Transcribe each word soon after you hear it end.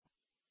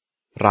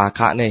ราค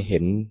ะเนี่ยเห็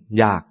น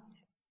ยาก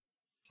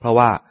เพราะ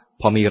ว่า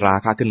พอมีรา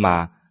คะขึ้นมา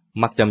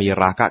มักจะมี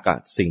ราคะกับ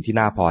สิ่งที่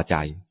น่าพอใจ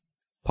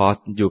พอ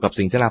อยู่กับ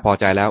สิ่งที่น่าพอ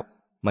ใจแล้ว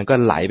มันก็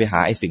ไหลไปหา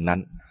ไอ้สิ่งนั้น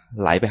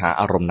ไหลไปหา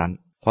อารมณ์นั้น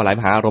พอไหลไป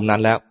หาอารมณ์นั้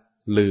นแล้ว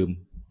ลืม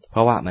เพร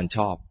าะว่ามันช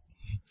อบ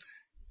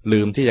ลื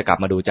มที่จะกลับ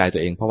มาดูใจตั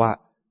วเองเพราะว่า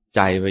ใ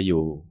จไปอ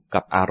ยู่กั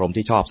บอารมณ์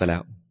ที่ชอบซะแล้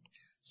ว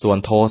ส่วน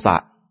โทสะ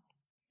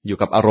อยู่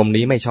กับอารมณ์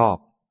นี้ไม่ชอบ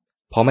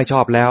พอไม่ช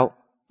อบแล้ว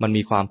มัน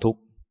มีความทุกข์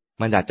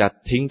มันอยากจะ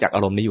ทิ้งจากอ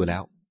ารมณ์นี้อยู่แล้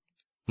ว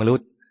มันรู้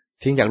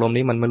ทิ้งจากอารมณ์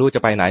นี้มันไม่รู้จ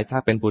ะไปไหนถ้า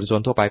เป็นปุถุช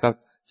นทั่วไปก็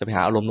จะไปห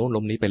าอารมณ์นู้นอาร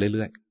มณ์นี้ไปเ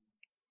รื่อย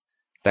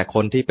ๆแต่ค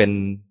นที่เป็น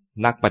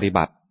นักปฏิ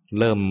บัติ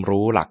เริ่ม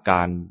รู้หลักก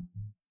าร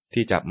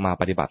ที่จะมา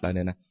ปฏิบัติแล้วเ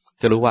นี่ยนะ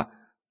จะรู้ว่า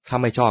ถ้า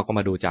ไม่ชอบก็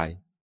มาดูใจ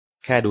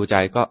แค่ดูใจ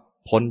ก็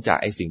พ้นจาก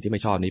ไอ้สิ่งที่ไ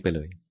ม่ชอบนี้ไปเล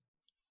ย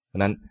เพรา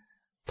ะนั้น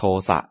โท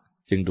สะ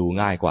จึงดู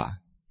ง่ายกว่า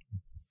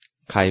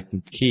ใคร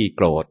ขี้โ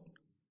กรธ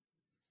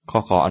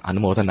ขออ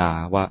นุโมทนา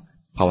ว่า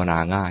ภาวนา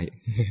ง่าย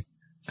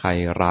ใคร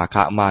ราค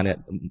ะมาเนี่ย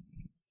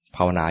ภ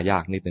าวนายา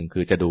กนิดนึงคื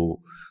อจะ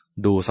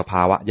ดูสภ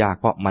าวะยาก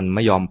เพราะมันไ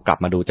ม่ยอมกลับ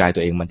มาดูใจตั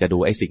วเองมันจะดู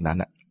ไอ้สิ่งนั้น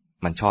อ่ะ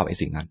มันชอบไอ้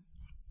สิ่งนั้น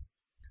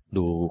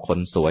ดูคน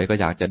สวยก็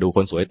อยากจะดูค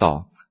นสวยต่อ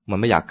มัน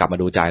ไม่อยากกลับมา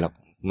ดูใจหรอก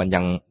มัน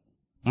ยัง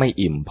ไม่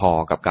อิ่มพอ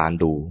กับการ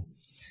ดู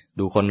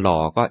คนหล่อ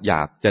ก็อย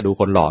ากจะดู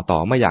คนหล่อต่อ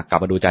ไม่อยากกลับ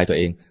มาดูใจตัว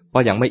เองเพรา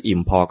ะยังไม่อิ่ม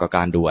พอกับก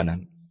ารดูอันนั้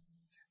น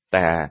แ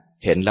ต่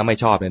เห็นแล้วไม่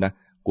ชอบเลยนะ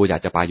กูอยา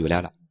กจะไปอยู่แล้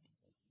วล่ะ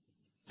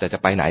แต่จะ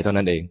ไปไหนเท่า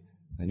นั้นเอง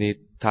นี่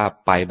ถ้า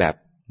ไปแบบ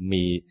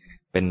มี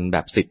เป็นแบ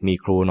บศิษย์มี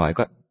ครูหน่อย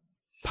ก็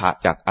ผละ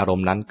จากอารม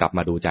ณ์นั้นกลับม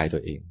าดูใจตั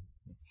วเอง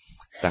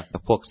แต่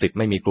พวกศิษย์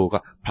ไม่มีครูก็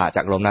ผละจ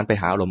ากอารมณ์นั้นไป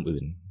หาอารมณ์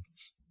อื่น